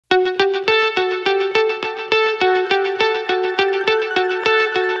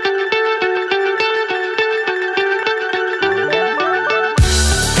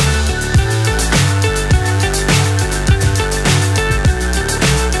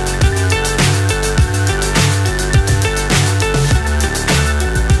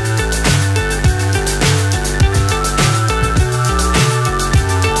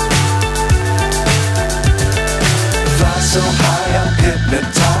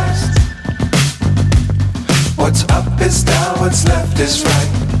is down, what's left is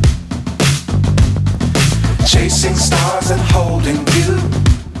right. Chasing stars and holding you.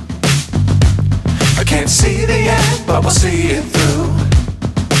 I can't see the end, but we'll see it through.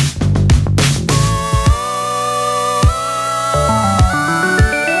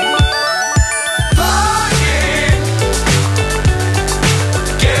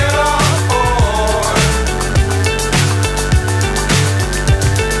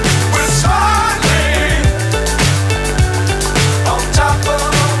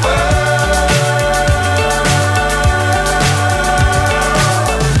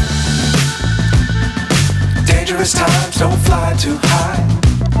 Times don't fly too high.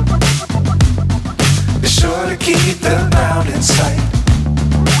 Be sure to keep the ground in sight.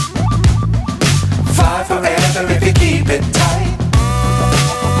 Fly forever if you keep it tight.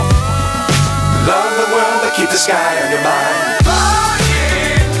 Love the world but keep the sky on your mind.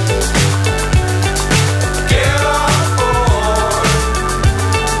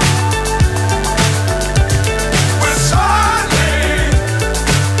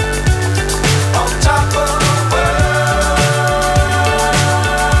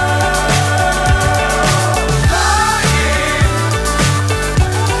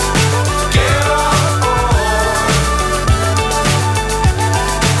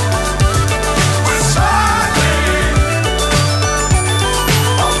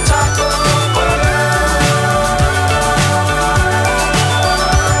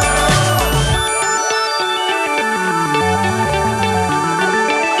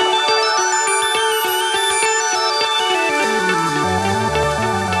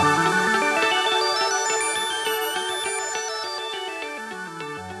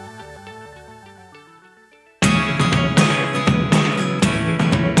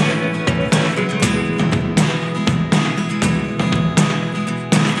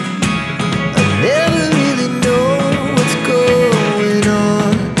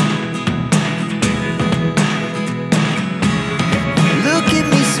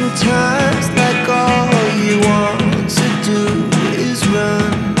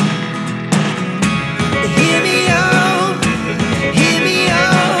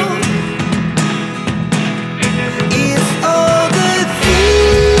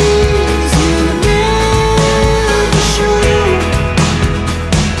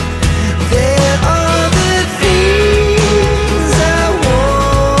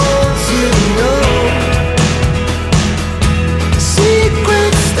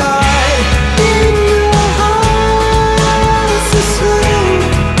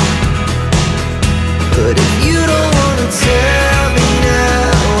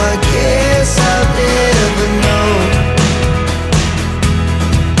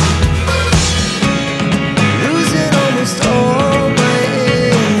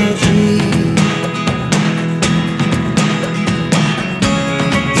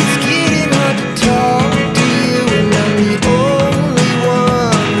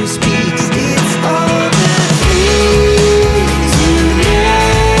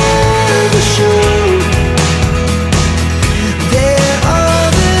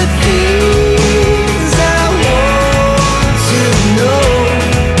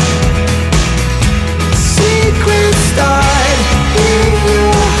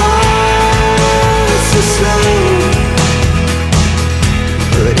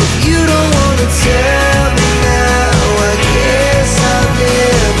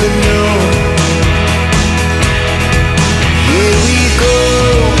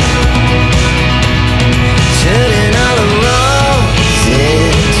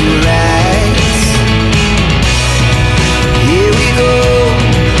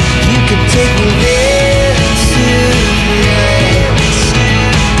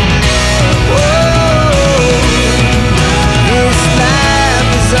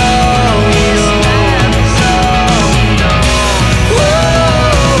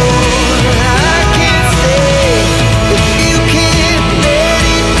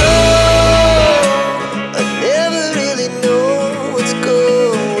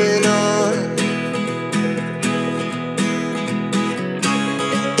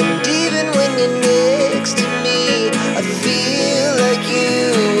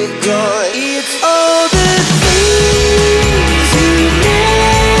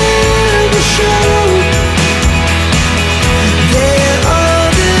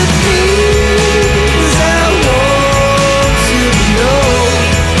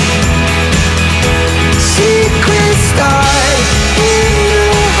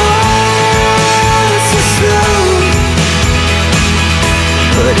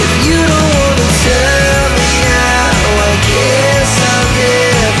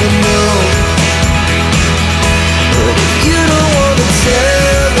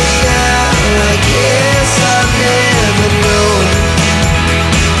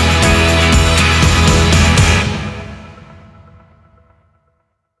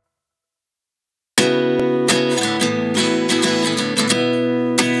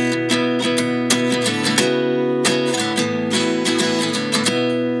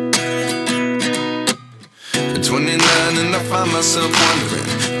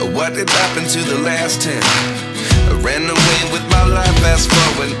 what did happen to the last 10? I ran away with my life, fast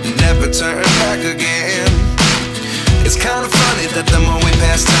forward, never turn back again. It's kind of funny that the more we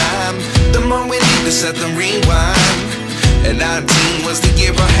pass time, the more we need to set the rewind. And 19 was the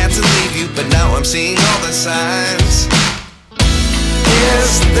year I had to leave you, but now I'm seeing all the signs.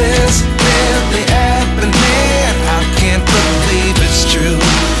 Is this really happening? I can't believe it's true.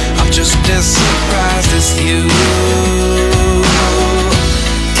 I'm just as surprised as you.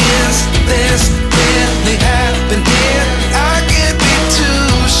 Is this really happening? I can't be too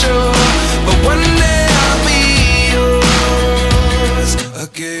sure, but one day I'll be yours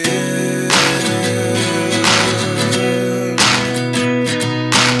again.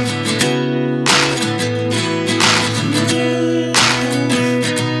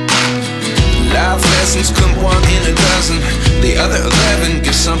 Life lessons come one in a dozen. The other 11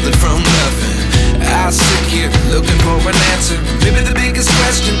 get something from nothing. I sit here looking for an answer. Maybe the biggest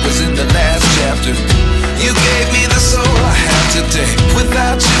question was in the last chapter. You gave me the soul I have today.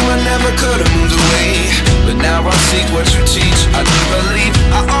 Without you I never could have moved away. But now I see what you teach. I do believe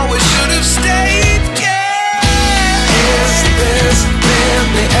I always should have stayed. Yeah. Is this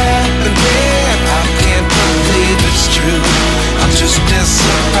really happening? I can't believe it's true. I'm just as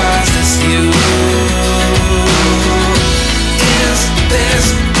surprised as you. Is this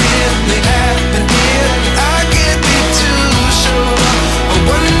really happening? I can't be too sure, but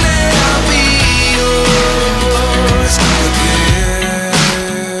one day I'll be yours again.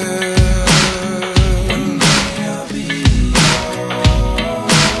 One day I'll be yours.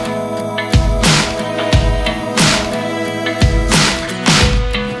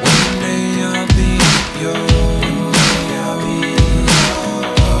 One day I'll be yours.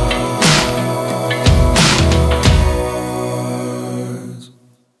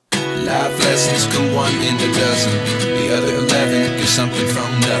 Life lessons come one in a dozen. The other 11 get something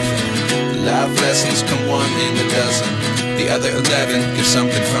from nothing. Life lessons come one in a dozen. The other 11 get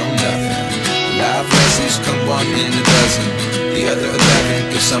something from nothing. Life lessons come one in a dozen. The other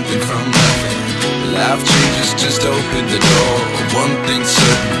 11 get something from nothing. Life changes just open the door. One thing's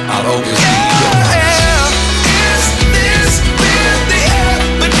certain, I'll always